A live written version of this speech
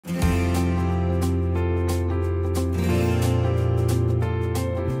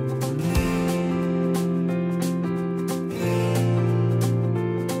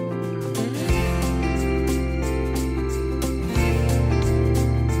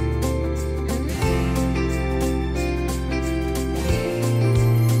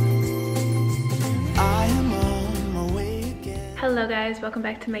guys, welcome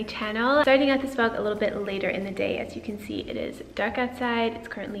back to my channel. Starting out this vlog a little bit later in the day. As you can see, it is dark outside. It's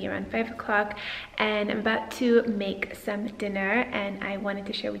currently around 5 o'clock and I'm about to make some dinner, and I wanted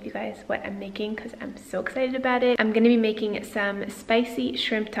to share with you guys what I'm making because I'm so excited about it. I'm gonna be making some spicy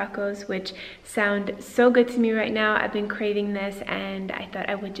shrimp tacos, which sound so good to me right now. I've been craving this and I thought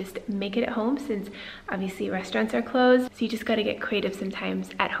I would just make it at home since obviously restaurants are closed. So you just gotta get creative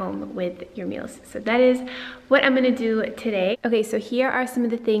sometimes at home with your meals. So that is what I'm gonna do today. Okay, so here are some of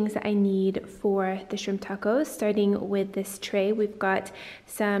the things that I need for the shrimp tacos. Starting with this tray, we've got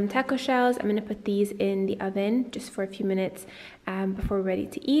some taco shells. I'm gonna put these in the oven just for a few minutes before we're ready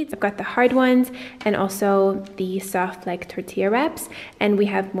to eat. I've got the hard ones and also the soft like tortilla wraps, and we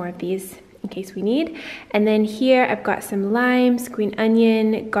have more of these in case we need. And then here I've got some limes, green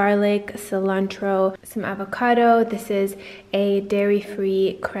onion, garlic, cilantro, some avocado. This is a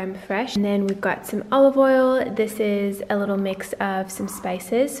dairy-free creme fraiche. And then we've got some olive oil. This is a little mix of some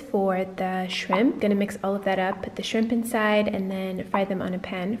spices for the shrimp. Gonna mix all of that up, put the shrimp inside, and then fry them on a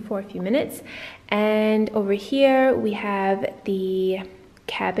pan for a few minutes. And over here we have the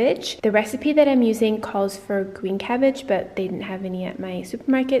cabbage. The recipe that I'm using calls for green cabbage, but they didn't have any at my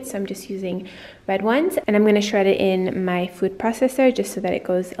supermarket, so I'm just using red ones. And I'm going to shred it in my food processor just so that it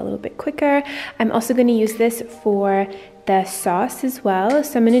goes a little bit quicker. I'm also going to use this for the sauce as well,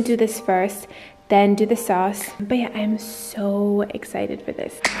 so I'm going to do this first, then do the sauce. But yeah, I'm so excited for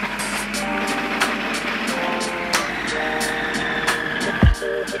this.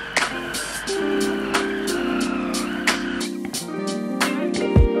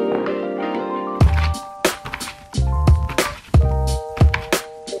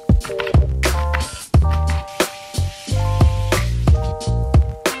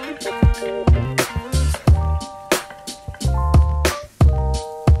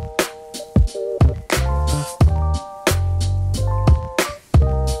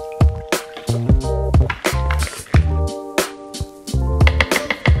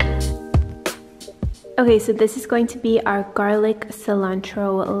 Okay, so this is going to be our garlic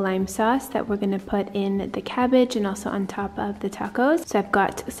cilantro lime sauce that we're going to put in the cabbage and also on top of the tacos. So I've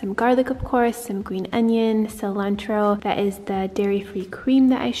got some garlic, of course, some green onion, cilantro. That is the dairy-free cream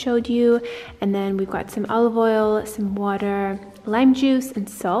that I showed you. And then we've got some olive oil, some water, lime juice, and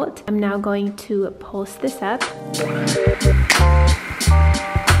salt. I'm now going to pulse this up.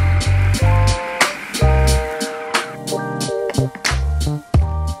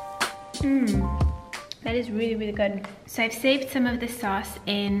 That is really, really good. So I've saved some of the sauce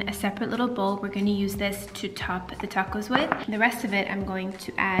in a separate little bowl. We're going to use this to top the tacos with. The rest of it I'm going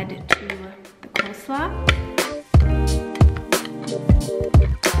to add to the coleslaw.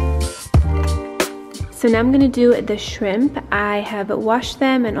 So now I'm going to do the shrimp. I have washed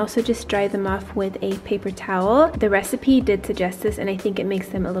them and also just dried them off with a paper towel. The recipe did suggest this and I think it makes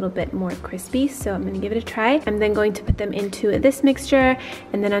them a little bit more crispy, so I'm going to give it a try. I'm then going to put them into this mixture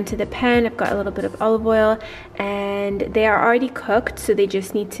and then onto the pan. I've got a little bit of olive oil and they are already cooked, so they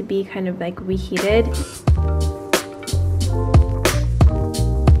just need to be kind of like reheated.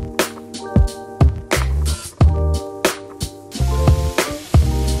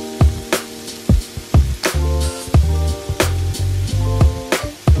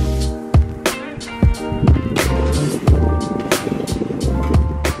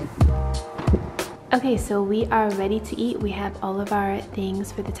 Okay, so we are ready to eat. We have all of our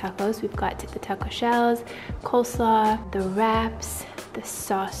things for the tacos. We've got the taco shells, coleslaw, the wraps, the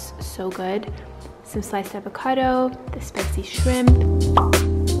sauce, so good, some sliced avocado, the spicy shrimp.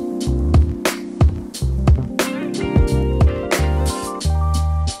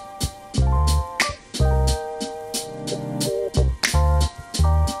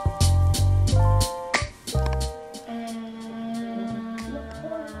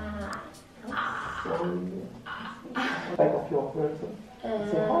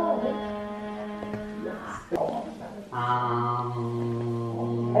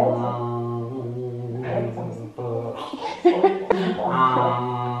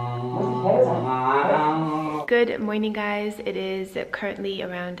 Good morning, guys. It is currently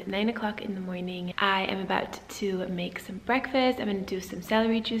around 9 o'clock in the morning. I am about to make some breakfast. I'm gonna do some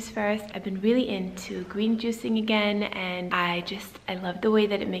celery juice first. I've been really into green juicing again, and I love the way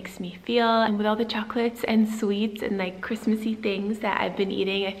that it makes me feel. And with all the chocolates and sweets and like Christmassy things that I've been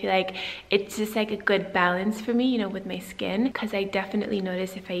eating, I feel like it's just like a good balance for me, you know, with my skin, because I definitely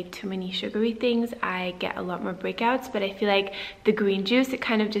notice if I eat too many sugary things, I get a lot more breakouts. But I feel like the green juice, it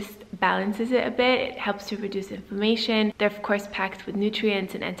kind of just balances it a bit. It helps to reduce inflammation inflammation. They're of course packed with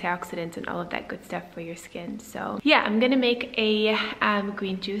nutrients and antioxidants and all of that good stuff for your skin. So yeah, I'm gonna make a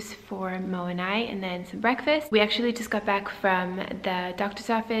green juice for Mo and I, and then some breakfast. We actually just got back from the doctor's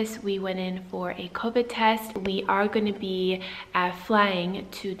office. We went in for a COVID test. We are going to be flying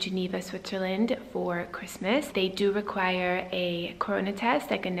to Geneva, Switzerland for Christmas. They do require a corona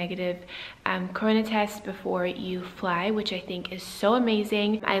test, like a negative corona test before you fly, which I think is so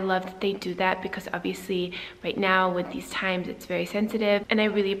amazing. I love that they do that because obviously right now with these times it's very sensitive, and I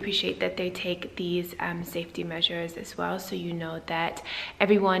really appreciate that they take these safety measures as well, so you know that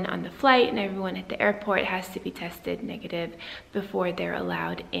everyone on the flight and everyone at the airport has to be tested negative before they're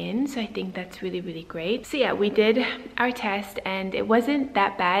allowed in. So I think that's really, really great. So yeah, we did our test and it wasn't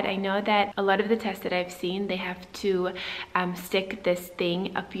that bad. I know that a lot of the tests that I've seen, they have to stick this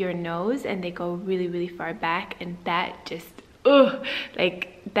thing up your nose and they go really, really far back, and that just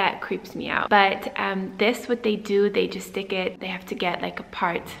like that creeps me out. But this, what they do, they just stick it, they have to get like a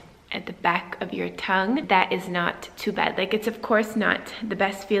part at the back of your tongue. That is not too bad. Like, it's of course not the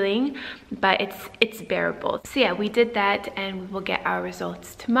best feeling, but it's bearable. So yeah, we did that and we will get our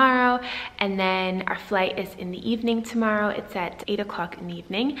results tomorrow, and then our flight is in the evening tomorrow. It's at 8 o'clock in the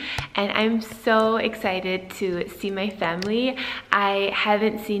evening, and I'm so excited to see my family. I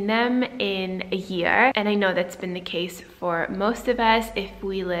haven't seen them in a year, and I know that's been the case for most of us if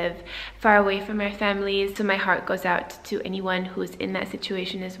we live far away from our families. So my heart goes out to anyone who's in that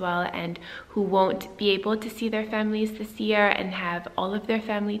situation as well, and who won't be able to see their families this year and have all of their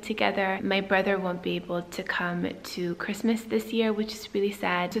family together. My brother won't be able to come to Christmas this year, which is really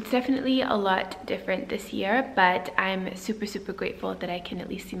sad. So it's definitely a lot different this year, but I'm super, super grateful that I can at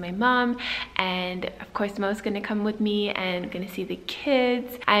least see my mom, and of course Mo's gonna come with me and gonna see the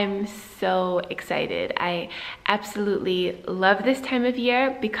kids. I'm so excited. I absolutely love this time of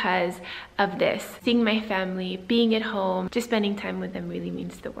year because of this. Seeing my family, being at home, just spending time with them really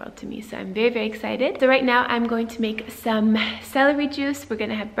means the world to me. So I'm very, very excited. So right now I'm going to make some celery juice. We're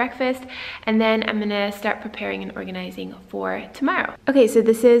gonna have breakfast, and then I'm gonna start preparing and organizing for tomorrow. Okay, so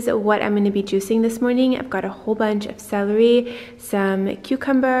this is what I'm gonna be juicing this morning. I've got a whole bunch of celery, some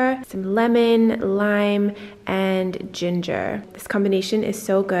cucumber, some lemon, lime, and ginger. This combination is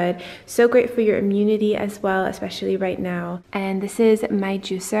so good. So great for your immunity as well, especially right now. And this is my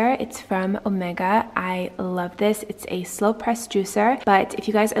juicer. It's from Omega. I love this. It's a slow press juicer, but if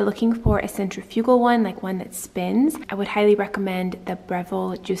you guys are looking for a centrifugal one, like one that spins, I would highly recommend the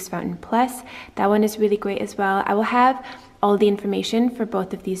Breville Juice Fountain Plus. That one is really great as well. I will have all the information for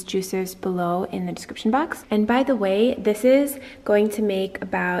both of these juicers below in the description box. And by the way, this is going to make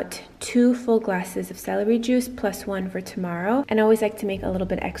about 2 full glasses of celery juice plus 1 for tomorrow. And I always like to make a little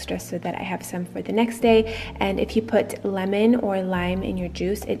bit extra so that I have some for the next day. And if you put lemon or lime in your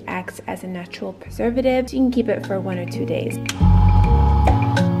juice, it acts as a natural preservative, so you can keep it for 1 or 2 days.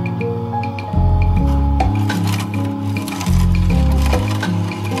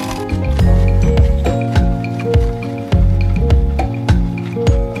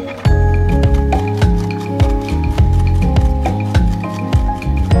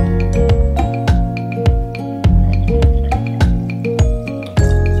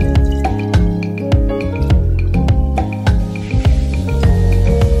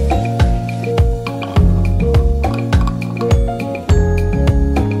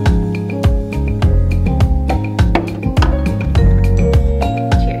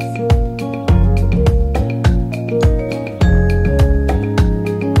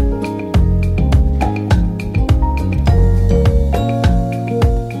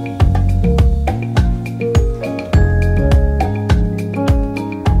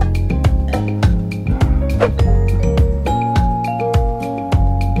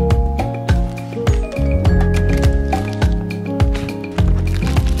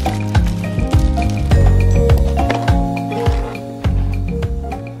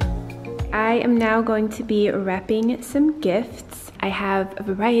 Going to be wrapping some gifts. I have a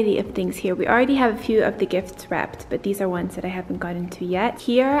variety of things here. We already have a few of the gifts wrapped, but these are ones that I haven't gotten to yet.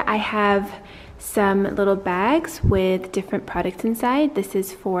 Here I have some little bags with different products inside. This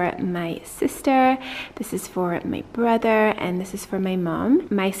is for my sister, this is for my brother, and this is for my mom.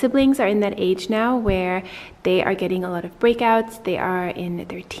 My siblings are in that age now where they are getting a lot of breakouts. They are in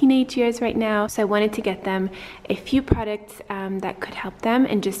their teenage years right now. So I wanted to get them a few products that could help them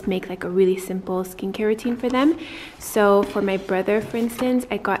and just make like a really simple skincare routine for them. So for my brother, for instance,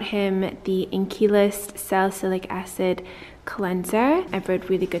 I got him the Inkey List Salicylic Acid cleanser. I've read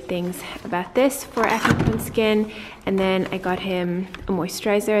really good things about this for acne prone skin. And then I got him a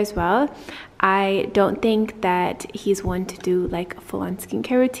moisturizer as well. I don't think that he's one to do like a full-on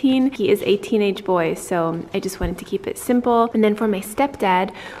skincare routine. He is a teenage boy, so I just wanted to keep it simple. And then for my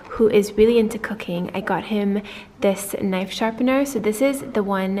stepdad, who is really into cooking, I got him this knife sharpener. So this is the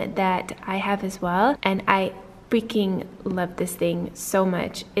one that I have as well, and I freaking love this thing so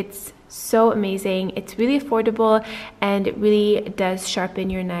much. It's so amazing. It's really affordable, and it really does sharpen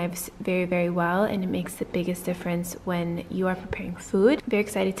your knives very, very well, and it makes the biggest difference when you are preparing food. Very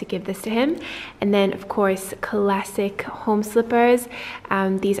excited to give this to him. And then of course, classic home slippers.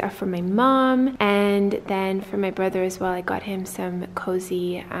 These are for my mom, and then for my brother as well, I got him some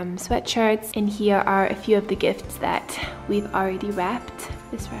cozy sweatshirts. And here are a few of the gifts that we've already wrapped.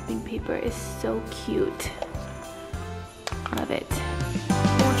 This wrapping paper is so cute. Love it.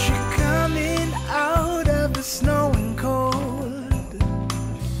 Won't you come in out of the snow and cold?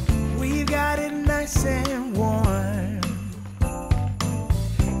 We've got it nice and warm.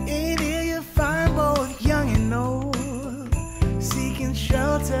 In here you find both young and old, seeking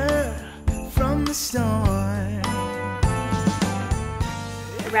shelter from the storm.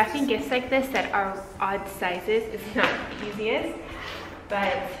 Wrapping gifts like this that are odd sizes is not the easiest,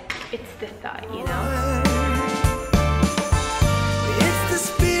 but it's the thought, you know? The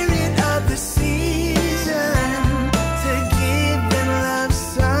spirit of the season to give and love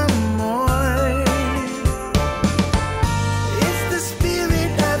some more. It's the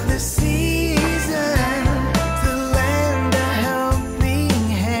spirit of the season to lend a helping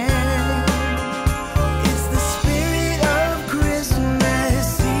hand. It's the spirit of Christmas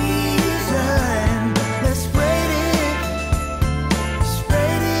season. Let's spread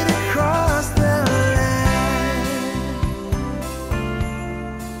it across the land.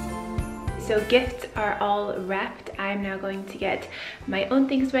 So gifts are all wrapped. I'm now going to get my own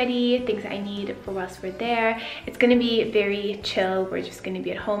things ready, things I need for whilst we're there. It's gonna be very chill. We're just gonna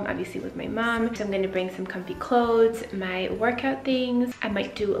be at home, obviously with my mom. So I'm gonna bring some comfy clothes, my workout things. I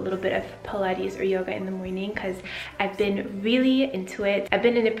might do a little bit of Pilates or yoga in the morning because I've been really into it. I've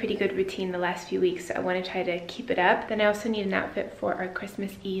been in a pretty good routine the last few weeks, so I wanna try to keep it up. Then I also need an outfit for our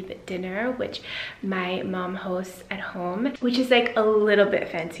Christmas Eve dinner, which my mom hosts at home, which is like a little bit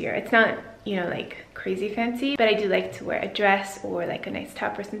fancier. It's not, you know, like crazy fancy, but I do like to wear a dress or like a nice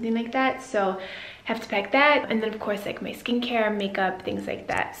top or something like that, so have to pack that. And then of course like my skincare, makeup, things like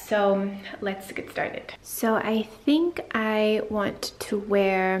that. So let's get started. So I think I want to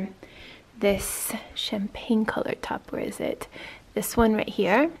wear this champagne color top. Where is it? This one right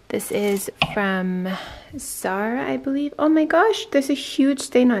here. This is from Cara, I believe. Oh my gosh, there's a huge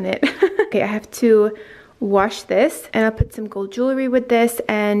stain on it. Okay, I have to wash this, and I'll put some gold jewelry with this.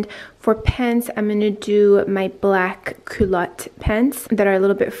 And for pants, I'm gonna do my black culotte pants that are a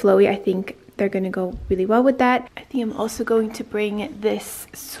little bit flowy. I think they're gonna go really well with that. I think I'm also going to bring this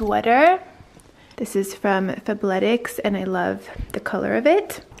sweater. This is from Fabletics, and I love the color of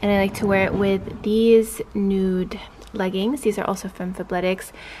it. And I like to wear it with these nude leggings. These are also from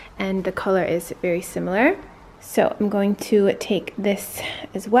Fabletics, and the color is very similar. So I'm going to take this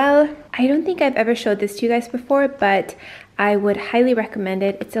as well. I don't think I've ever showed this to you guys before, but I would highly recommend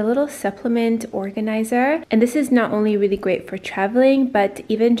it. It's a little supplement organizer, and this is not only really great for traveling, but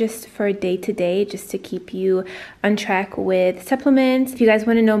even just for day-to-day, just to keep you on track with supplements. If you guys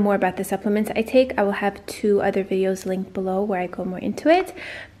want to know more about the supplements I take, I will have 2 other videos linked below where I go more into it.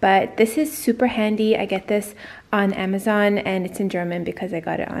 But this is super handy. I get this on Amazon, and it's in German because I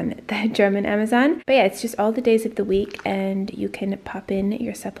got it on the German Amazon. But yeah, it's just all the days of the week, and you can pop in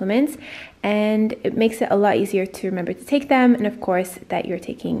your supplements, and it makes it a lot easier to remember to take them, and of course that you're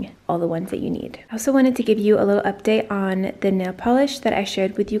taking all the ones that you need. I also wanted to give you a little update on the nail polish that I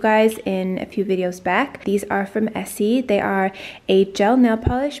shared with you guys in a few videos back. These are from Essie. They are a gel nail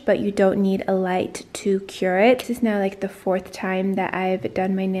polish, but you don't need a light to cure it. This is now like the 4th time that I've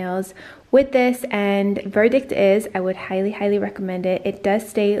done my nails with this, and verdict is I would highly recommend it. It does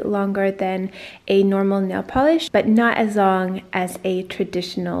stay longer than a normal nail polish, but not as long as a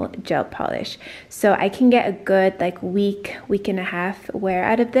traditional gel polish. So I can get a good like week and a half wear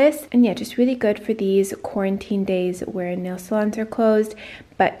out of this. And yeah, just really good for these quarantine days where nail salons are closed,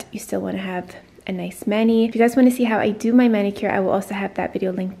 but you still want to have a nice mani. If you guys want to see how I do my manicure, I will also have that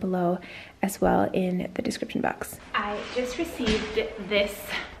video linked below as well in the description box. I just received this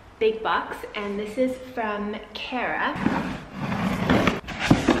big box, and this is from Cara.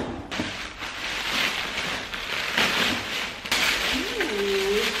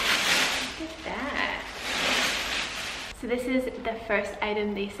 Ooh, look at that. So this is the first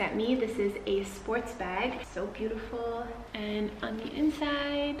item they sent me. This is a sports bag, so beautiful, and on the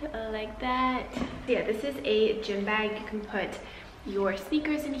inside like that. Yeah, this is a gym bag. You can put your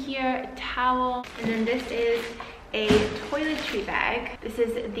sneakers in here, a towel, and then this is a toiletry bag. This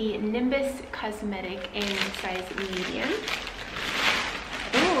is the Nimbus Cosmetic in size medium.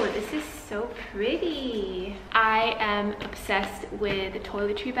 Oh, this is so pretty. I am obsessed with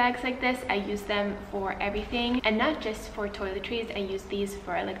toiletry bags like this. I use them for everything, and not just for toiletries. I use these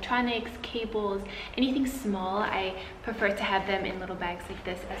for electronics, cables, anything small. I prefer to have them in little bags like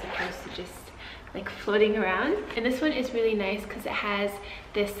this as opposed to just like floating around. And this one is really nice because it has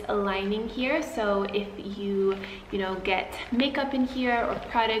this lining here, so if you get makeup in here or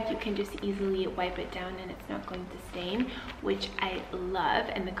product, you can just easily wipe it down and it's not going to stain, which I love.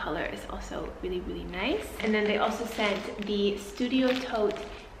 And the color is also really, really nice. And then they also sent the Studio Tote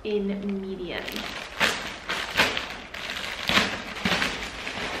in medium.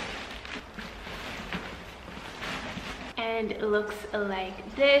 And it looks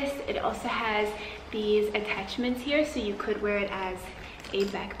like this. It also has these attachments here, so you could wear it as a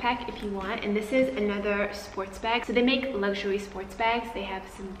backpack if you want. And this is another sports bag. So they make luxury sports bags. They have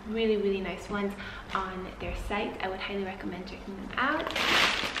some really, really nice ones on their site. I would highly recommend checking them out.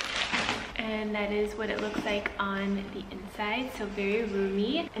 And that is what it looks like on the inside, so very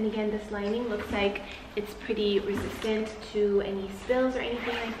roomy. And again, this lining looks like it's pretty resistant to any spills or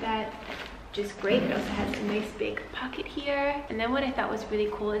anything like that. Just great. It also has a nice big pocket here. And then what I thought was really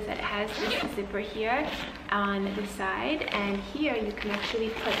cool is that it has this zipper here on the side, and here you can actually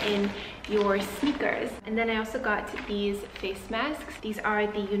put in your sneakers. And then I also got these face masks. These are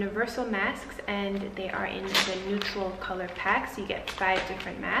the universal masks, and they are in the neutral color pack, so you get 5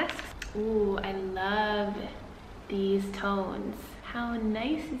 different masks. Ooh, I love these tones. How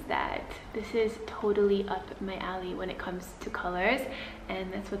nice is that? This is totally up my alley when it comes to colors,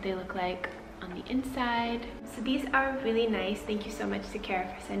 and that's what they look like on the inside. So these are really nice. Thank you so much to Cara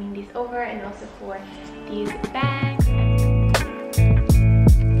for sending these over, and also for these bags.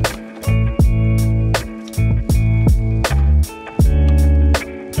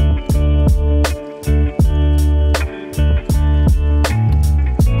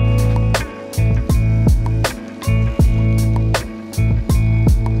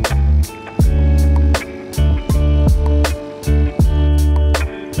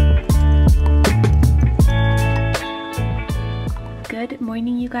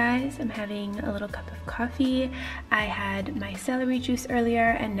 Guys, I'm having a little cup of coffee. I had my celery juice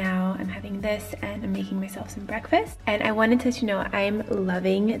earlier, and now I'm having this, and I'm making myself some breakfast. And I wanted to let you know I'm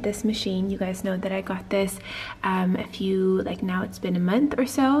loving this machine. You guys know that I got this now it's been a month or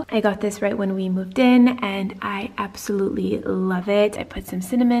so. I got this right when we moved in, and I absolutely love it. I put some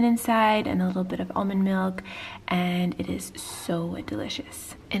cinnamon inside and a little bit of almond milk, and it is so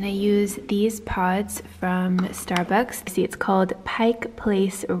delicious. And I use these pods from Starbucks. See, it's called Pike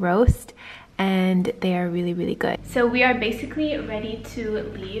Place Roast, and they are really, really good. So we are basically ready to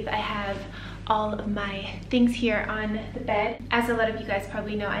leave. I have all of my things here on the bed. As a lot of you guys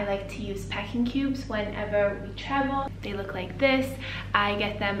probably know, I like to use packing cubes whenever we travel. They look like this. I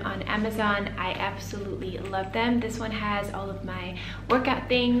get them on Amazon. I absolutely love them. This one has all of my workout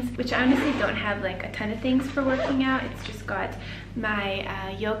things, which I honestly don't have like a ton of things for working out. It's just got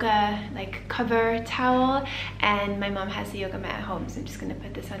my yoga cover towel, and my mom has the yoga mat at home, so I'm just gonna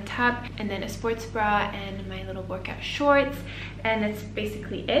put this on top, and then a sports bra and my little workout shorts, and that's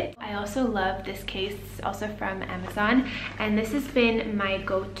basically it. I also love this case, also from Amazon, and this has been my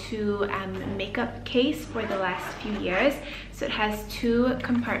go-to makeup case for the last few years. So it has 2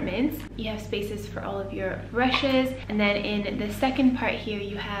 compartments. You have spaces for all of your brushes, and then in the second part here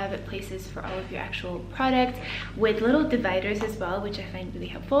you have places for all of your actual product with little dividers as well, which I find really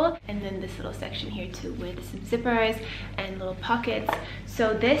helpful. And then this little section here too with some zippers and little pockets.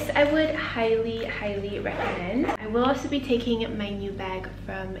 So this I would highly, highly recommend. I will also be taking my new bag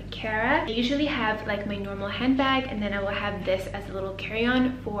from Cara. I usually have like my normal handbag, and then I will have this as a little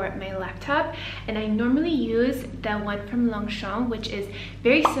carry-on for my laptop. And I normally use the one from Longchamp, which is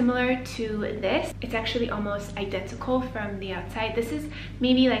very similar to this. It's actually almost identical from the outside. This is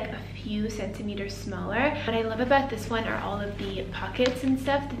maybe like a few centimeters smaller. What I love about this one are all of the pockets and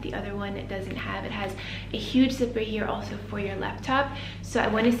stuff that the other one doesn't have. It has a huge zipper here also for your laptop, so I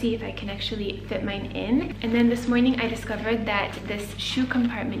want to see if I can actually fit mine in. And then this morning I discovered that this shoe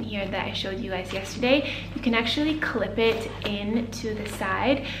compartment here that I showed you guys yesterday, you can actually clip it in to the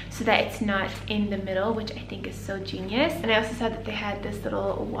side so that it's not in the middle, which I think is so genius. And I also saw that they had this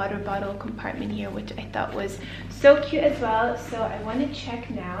little water bottle compartment here, which I thought was so cute as well. So I want to check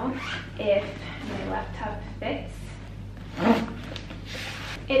now if my laptop fits.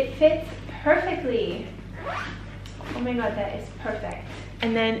 It fits perfectly. Oh my god, that is perfect.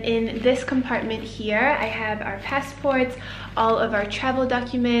 And then in this compartment here, I have our passports, all of our travel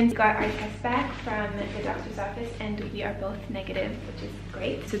documents. We got our test back from the doctor's office and we are both negative, which is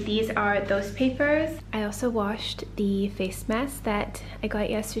great. So these are those papers. I also washed the face mask that I got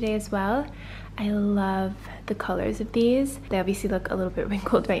yesterday as well. I love the colors of these. They obviously look a little bit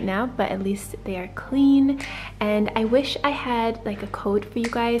wrinkled right now, but at least they are clean. And I wish I had like a code for you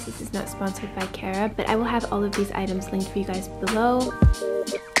guys. This is not sponsored by Cara, but I will have all of these items linked for you guys below.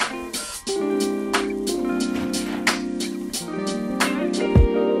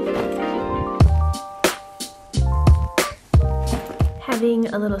 Having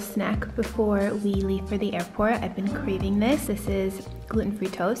a little snack before we leave for the airport. I've been craving this. This is gluten-free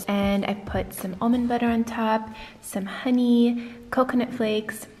toast and I put some almond butter on top, some honey, coconut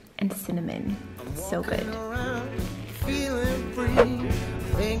flakes, and cinnamon. It's so good. Feeling free,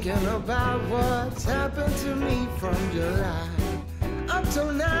 thinking about what's happened to me from July up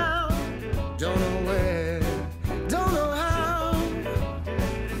till now. Don't know where, don't know how.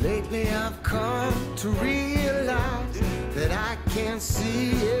 Lately I've come to realize that I can't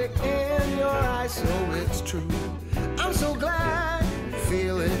see it in your eyes, so it's true. I'm so glad you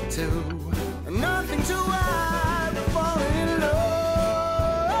feel it too. Nothing to hide, falling in love.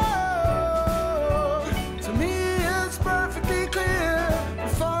 To me it's perfectly clear, we're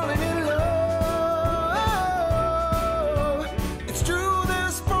falling in love. It's true,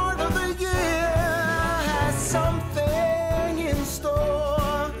 this part of the year has something in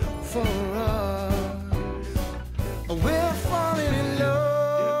store for us. We're falling in love.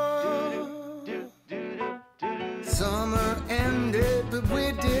 Summer ended, but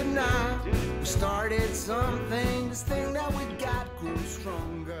we did not. We started something, this thing that we got grew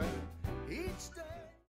stronger.